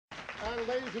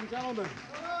Well, ladies and gentlemen,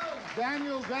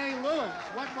 Daniel Day-Lewis.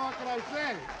 What more can I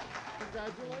say?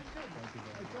 Congratulations. Thank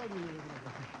you very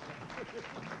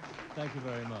much. Thank you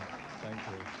very much. Thank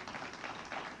you.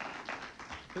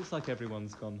 Looks like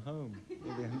everyone's gone home.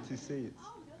 All the empty seats.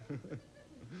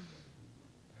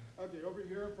 Okay, over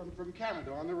here from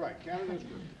Canada on the right. Canada's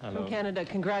good. Hello. From Canada,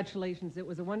 congratulations. It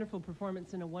was a wonderful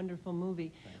performance and a wonderful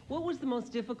movie. What was the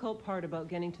most difficult part about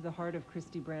getting to the heart of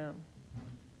Christy Brown?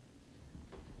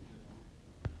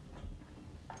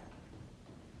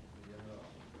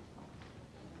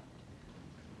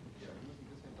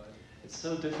 It's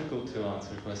so difficult to answer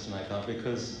a question like that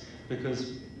because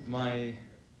my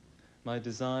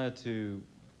desire to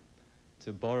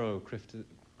borrow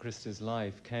Christy's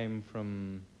life came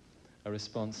from a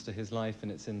response to his life in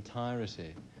its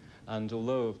entirety. And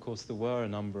although, of course, there were a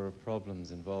number of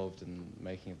problems involved in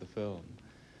making of the film,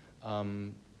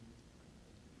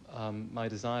 my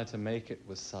desire to make it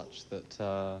was such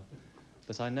that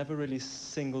I never really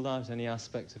singled out any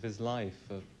aspect of his life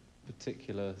for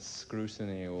particular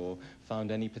scrutiny or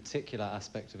found any particular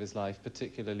aspect of his life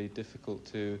particularly difficult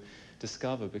to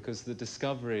discover, because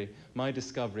my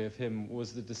discovery of him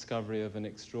was the discovery of an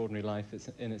extraordinary life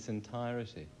in its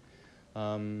entirety.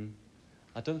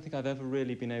 I don't think I've ever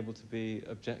really been able to be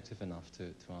objective enough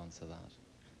to answer that.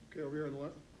 Okay, over here on the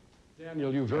left.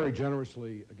 Daniel, you very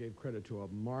generously gave credit to a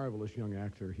marvelous young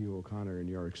actor, Hugh O'Connor, in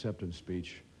your acceptance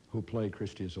speech, who played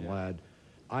Christy as a lad.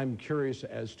 I'm curious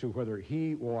as to whether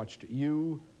he watched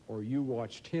you, or you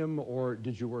watched him, or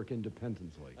did you work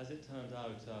independently? As it turned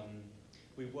out,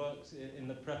 we worked in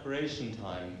the preparation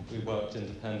time. We worked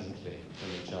independently from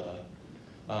each other.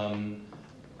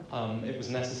 It was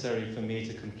necessary for me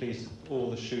to complete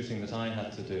all the shooting that I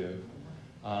had to do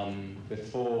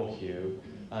before Hugh,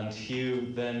 and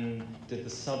Hugh then did the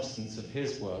substance of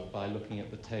his work by looking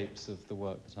at the tapes of the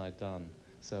work that I'd done.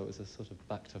 So it was a sort of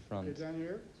back to front. Okay, down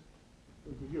here.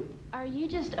 You. Are you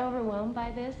just overwhelmed by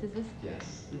this? Is this?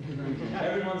 Yes.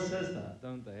 Everyone says that,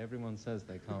 don't they? Everyone says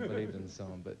they can't believe it and so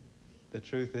on, but the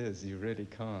truth is you really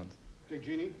can't. Okay,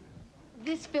 Jeannie.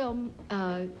 This film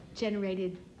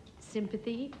generated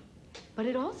sympathy, but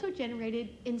it also generated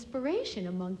inspiration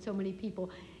among so many people.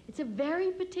 It's a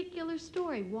very particular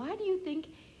story. Why do you think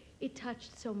it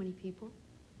touched so many people?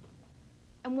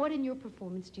 And what in your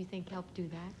performance do you think helped do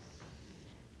that?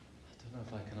 I don't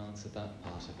know if I can answer that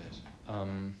part of it.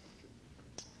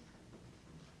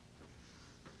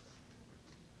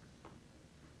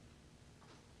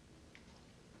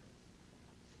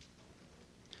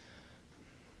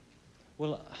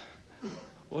 Well,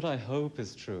 what I hope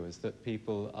is true is that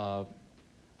people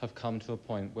have come to a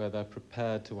point where they're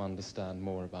prepared to understand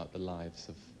more about the lives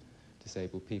of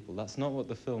disabled people. That's not what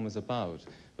the film is about,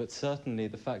 but certainly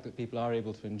the fact that people are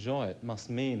able to enjoy it must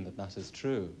mean that that is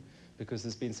true, because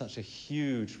there's been such a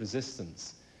huge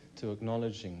resistance to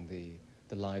acknowledging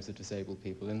the lives of disabled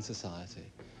people in society.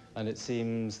 And it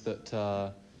seems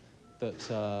that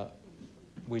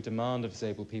we demand of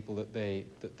disabled people that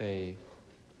they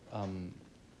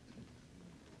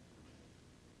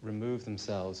remove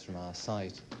themselves from our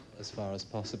sight as far as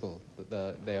possible,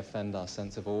 that they offend our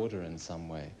sense of order in some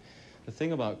way. The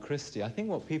thing about Christy, I think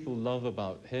what people love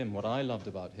about him, what I loved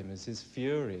about him, is his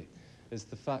fury, is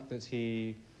the fact that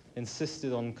he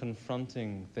insisted on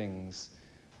confronting things,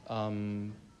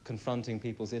 confronting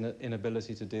people's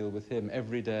inability to deal with him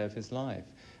every day of his life.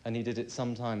 And he did it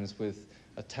sometimes with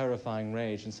a terrifying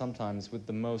rage and sometimes with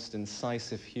the most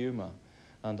incisive humor.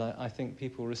 And I think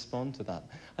people respond to that.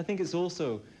 I think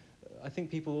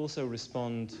people also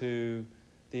respond to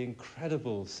the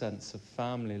incredible sense of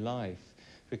family life,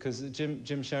 because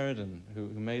Jim Sheridan, who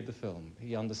made the film,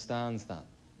 he understands that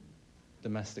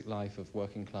domestic life of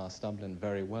working class Dublin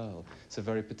very well. It's a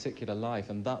very particular life,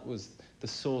 and that was the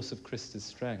source of Christy's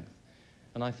strength.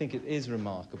 And I think it is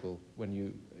remarkable when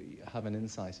you have an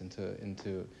insight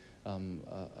into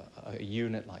a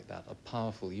unit like that, a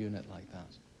powerful unit like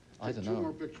that. I don't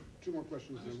know. Two more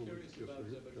questions.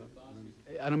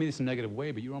 I don't mean this in a negative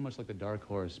way, but you're almost like the dark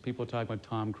horse. People talk about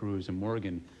Tom Cruise and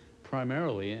Morgan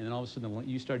primarily, and then all of a sudden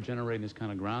you start generating this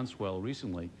kind of groundswell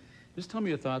recently. Just tell me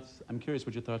your thoughts. I'm curious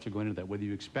what your thoughts are going into that, whether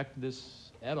you expected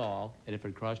this at all, and if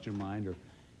it crossed your mind, or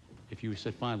if you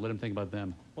said, fine, let them think about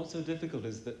them. What's so difficult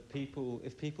is that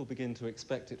if people begin to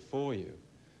expect it for you,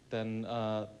 then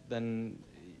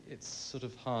it's sort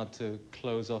of hard to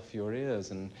close off your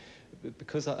ears. And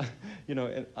because,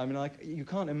 you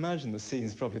can't imagine the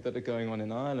scenes probably that are going on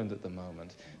in Ireland at the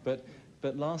moment.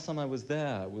 But last time I was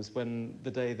there was when the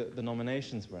day that the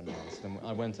nominations were announced, and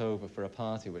I went over for a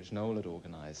party which Noel had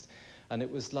organised. And it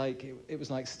was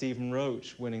like Stephen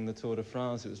Roach winning the Tour de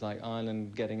France. It was like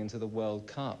Ireland getting into the World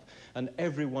Cup. And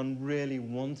everyone really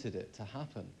wanted it to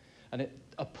happen. And it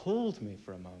appalled me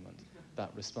for a moment,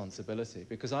 that responsibility,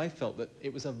 because I felt that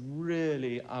it was a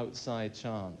really outside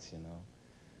chance, you know,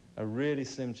 a really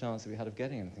slim chance that we had of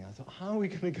getting anything. I thought, how are we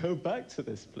going to go back to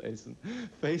this place and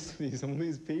face all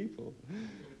these people?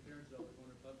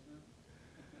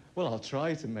 Well, I'll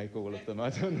try to make all of them. I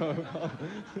don't know.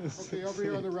 Okay, over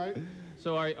here on the right.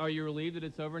 So are you relieved that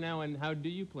it's over now, and how do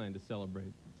you plan to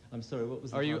celebrate? I'm sorry, what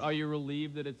was the Are you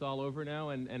relieved that it's all over now,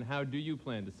 and how do you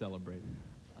plan to celebrate?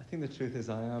 I think the truth is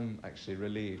I am actually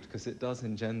relieved, because it does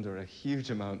engender a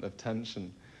huge amount of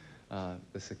tension,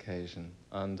 this occasion.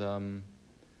 And,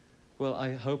 well,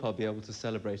 I hope I'll be able to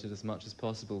celebrate it as much as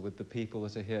possible with the people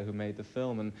that are here who made the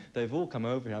film. And they've all come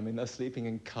over here. I mean, they're sleeping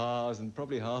in cars, and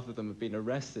probably half of them have been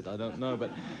arrested. I don't know. But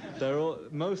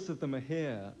most of them are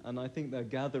here, and I think they're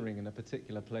gathering in a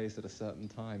particular place at a certain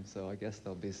time. So I guess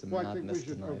there'll be some madness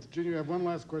tonight. Virginia, I have one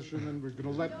last question, and we're going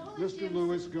to let Mr.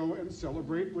 Lewis go and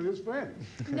celebrate with his friends.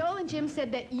 Noel and Jim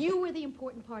said that you were the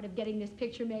important part of getting this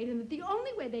picture made, and that the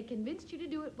only way they convinced you to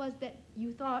do it was that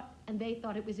you thought and they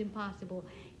thought it was impossible.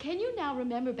 Can you now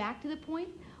remember back to the point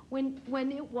when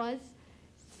it was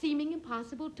seeming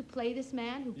impossible to play this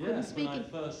man who couldn't speak?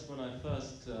 Yes, when I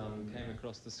first came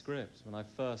across the script,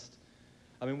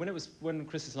 when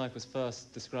Chris's life was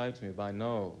first described to me by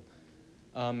Noel,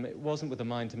 it wasn't with a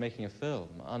mind to making a film,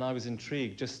 and I was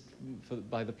intrigued just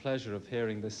by the pleasure of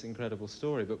hearing this incredible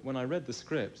story. But when I read the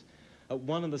script, at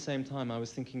one and the same time, I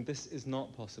was thinking, this is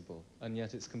not possible, and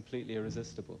yet it's completely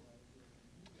irresistible.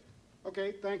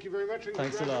 Okay, thank you very much. And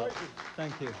thanks a lot.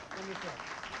 Thank you.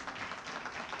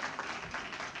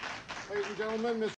 Ladies and gentlemen, Mr.